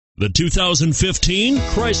The 2015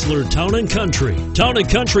 Chrysler Town Country. Town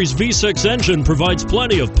Country's V6 engine provides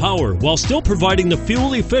plenty of power while still providing the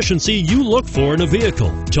fuel efficiency you look for in a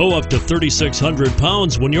vehicle. Tow up to 3,600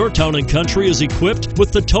 pounds when your Town Country is equipped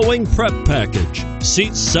with the Towing Prep Package.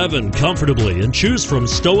 Seat 7 comfortably and choose from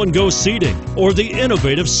stow and go seating or the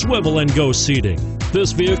innovative swivel and go seating.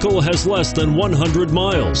 This vehicle has less than 100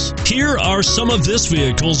 miles. Here are some of this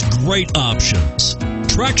vehicle's great options: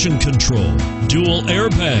 traction control, dual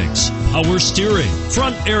airbags, power steering,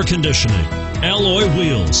 front air conditioning, alloy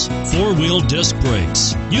wheels, 4-wheel disc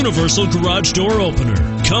brakes, universal garage door opener,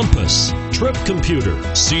 compass, trip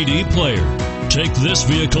computer, CD player. Take this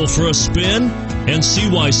vehicle for a spin and see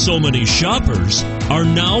why so many shoppers are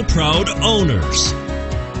now proud owners.